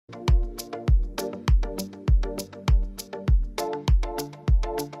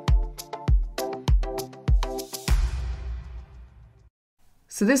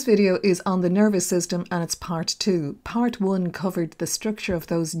So this video is on the nervous system and it's part 2. Part 1 covered the structure of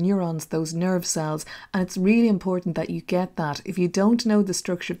those neurons, those nerve cells, and it's really important that you get that. If you don't know the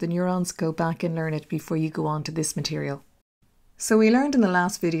structure of the neurons, go back and learn it before you go on to this material. So we learned in the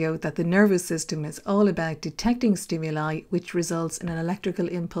last video that the nervous system is all about detecting stimuli which results in an electrical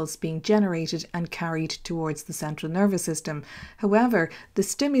impulse being generated and carried towards the central nervous system. However, the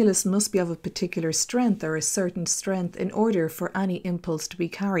stimulus must be of a particular strength or a certain strength in order for any impulse to be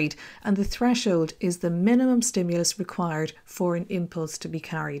carried, and the threshold is the minimum stimulus required for an impulse to be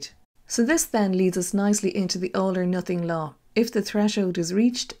carried. So this then leads us nicely into the all or nothing law. If the threshold is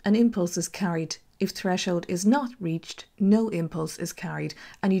reached, an impulse is carried. If threshold is not reached, no impulse is carried,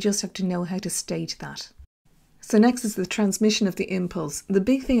 and you just have to know how to state that. So next is the transmission of the impulse. The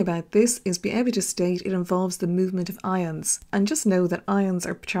big thing about this is being able to state it involves the movement of ions. And just know that ions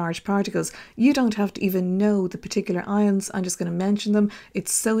are charged particles. You don't have to even know the particular ions. I'm just going to mention them.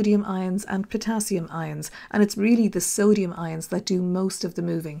 It's sodium ions and potassium ions. And it's really the sodium ions that do most of the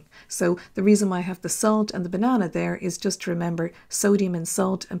moving. So the reason why I have the salt and the banana there is just to remember sodium in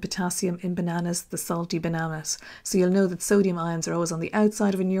salt and potassium in bananas, the salty bananas. So you'll know that sodium ions are always on the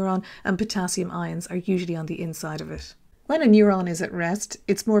outside of a neuron and potassium ions are usually on the inside of it. When a neuron is at rest,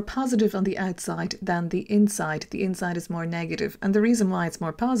 it's more positive on the outside than the inside. The inside is more negative, and the reason why it's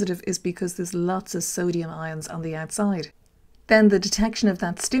more positive is because there's lots of sodium ions on the outside. Then the detection of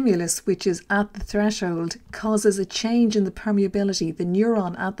that stimulus, which is at the threshold, causes a change in the permeability. The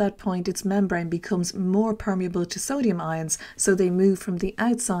neuron at that point, its membrane becomes more permeable to sodium ions, so they move from the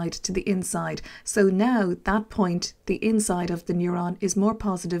outside to the inside. So now, at that point, the inside of the neuron is more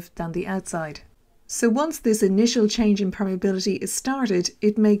positive than the outside. So once this initial change in permeability is started,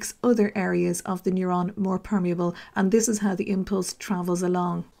 it makes other areas of the neuron more permeable, and this is how the impulse travels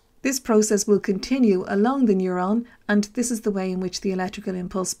along. This process will continue along the neuron, and this is the way in which the electrical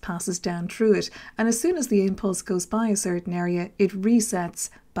impulse passes down through it. And as soon as the impulse goes by a certain area, it resets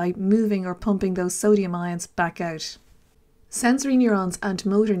by moving or pumping those sodium ions back out. Sensory neurons and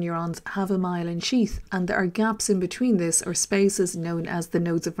motor neurons have a myelin sheath, and there are gaps in between this, or spaces known as the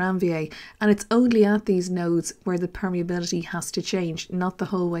nodes of Ranvier, and it's only at these nodes where the permeability has to change, not the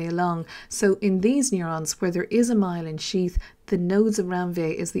whole way along. So in these neurons where there is a myelin sheath, the nodes of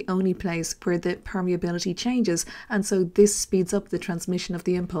Ranvier is the only place where the permeability changes, and so this speeds up the transmission of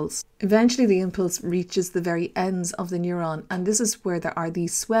the impulse. Eventually the impulse reaches the very ends of the neuron, and this is where there are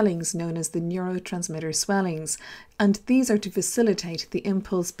these swellings known as the neurotransmitter swellings, and these are to facilitate the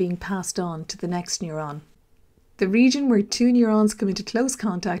impulse being passed on to the next neuron. The region where two neurons come into close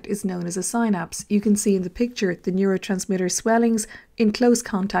contact is known as a synapse. You can see in the picture the neurotransmitter swellings in close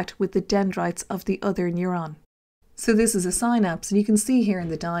contact with the dendrites of the other neuron. So this is a synapse, and you can see here in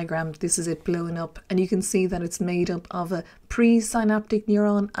the diagram, this is it blown up, and you can see that it's made up of a presynaptic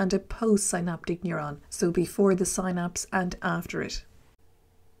neuron and a postsynaptic neuron, so before the synapse and after it.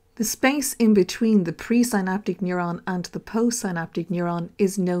 The space in between the presynaptic neuron and the postsynaptic neuron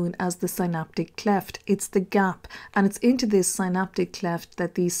is known as the synaptic cleft. It's the gap, and it's into this synaptic cleft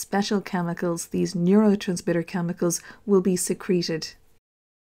that these special chemicals, these neurotransmitter chemicals, will be secreted.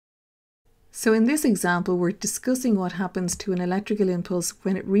 So in this example, we're discussing what happens to an electrical impulse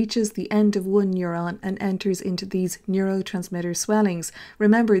when it reaches the end of one neuron and enters into these neurotransmitter swellings.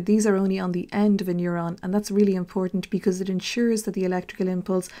 Remember, these are only on the end of a neuron, and that's really important because it ensures that the electrical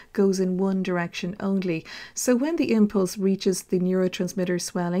impulse goes in one direction only. So when the impulse reaches the neurotransmitter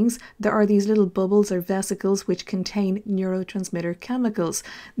swellings, there are these little bubbles or vesicles which contain neurotransmitter chemicals.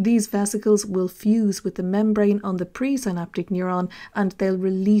 These vesicles will fuse with the membrane on the presynaptic neuron, and they'll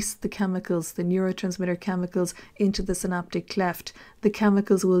release the chemicals, the neurotransmitter chemicals, into the synaptic cleft. The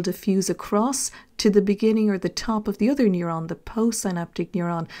chemicals will diffuse across to the beginning or the top of the other neuron, the postsynaptic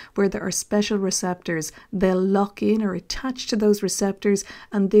neuron, where there are special receptors. They'll lock in or attach to those receptors,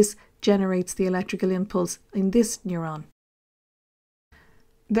 and this generates the electrical impulse in this neuron.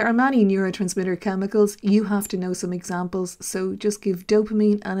 There are many neurotransmitter chemicals. You have to know some examples, so just give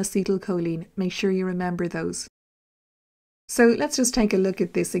dopamine and acetylcholine. Make sure you remember those. So let's just take a look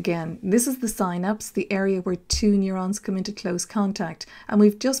at this again. This is the synapse, the area where two neurons come into close contact, and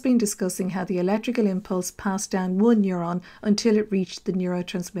we've just been discussing how the electrical impulse passed down one neuron until it reached the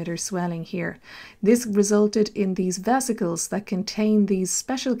neurotransmitter swelling here. This resulted in these vesicles that contain these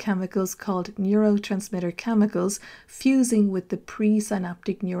special chemicals called neurotransmitter chemicals fusing with the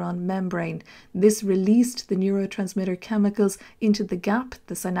presynaptic neuron membrane. This released the neurotransmitter chemicals into the gap,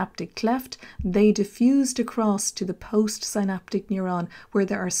 the synaptic cleft. They diffused across to the postsynaptic neuron, where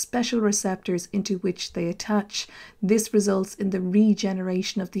there are special receptors into which they attach. This results in the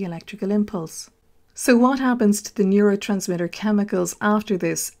regeneration of the electrical impulse. So what happens to the neurotransmitter chemicals after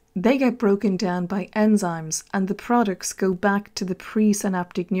this? They get broken down by enzymes, and the products go back to the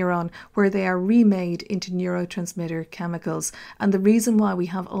presynaptic neuron where they are remade into neurotransmitter chemicals. And the reason why we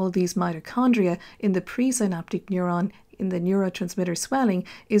have all these mitochondria in the presynaptic neuron in the neurotransmitter swelling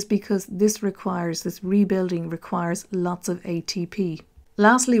is because this rebuilding requires lots of ATP.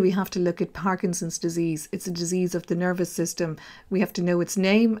 Lastly, we have to look at Parkinson's disease. It's a disease of the nervous system. We have to know its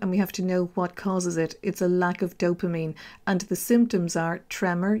name and we have to know what causes it. It's a lack of dopamine. And the symptoms are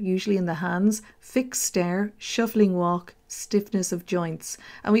tremor, usually in the hands, fixed stare, shuffling walk, stiffness of joints.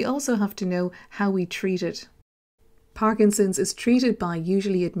 And we also have to know how we treat it. Parkinson's is treated by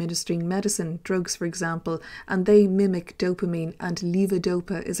usually administering medicine, drugs for example, and they mimic dopamine, and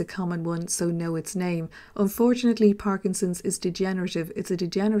levodopa is a common one, so know its name. Unfortunately, Parkinson's is degenerative. It's a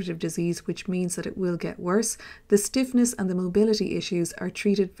degenerative disease, which means that it will get worse. The stiffness and the mobility issues are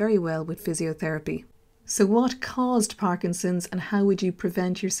treated very well with physiotherapy. So what caused Parkinson's and how would you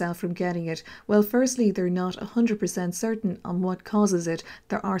prevent yourself from getting it? Well, firstly, they're not 100% certain on what causes it.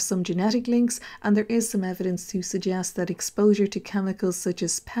 There are some genetic links and there is some evidence to suggest that exposure to chemicals such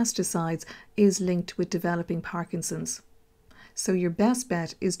as pesticides is linked with developing Parkinson's. So your best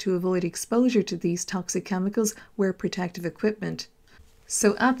bet is to avoid exposure to these toxic chemicals, wear protective equipment.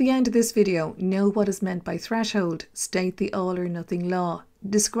 So at the end of this video, know what is meant by threshold, state the all or nothing law.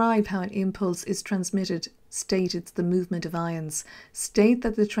 Describe how an impulse is transmitted, state it's the movement of ions. State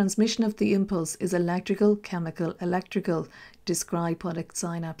that the transmission of the impulse is electrical, chemical, electrical. Describe what a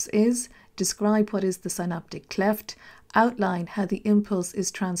synapse is. Describe what is the synaptic cleft. Outline how the impulse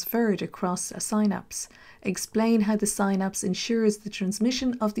is transferred across a synapse. Explain how the synapse ensures the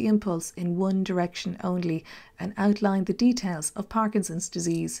transmission of the impulse in one direction only, and outline the details of Parkinson's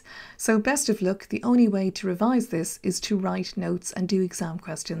disease. So best of luck. The only way to revise this is to write notes and do exam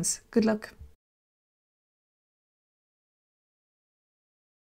questions. Good luck.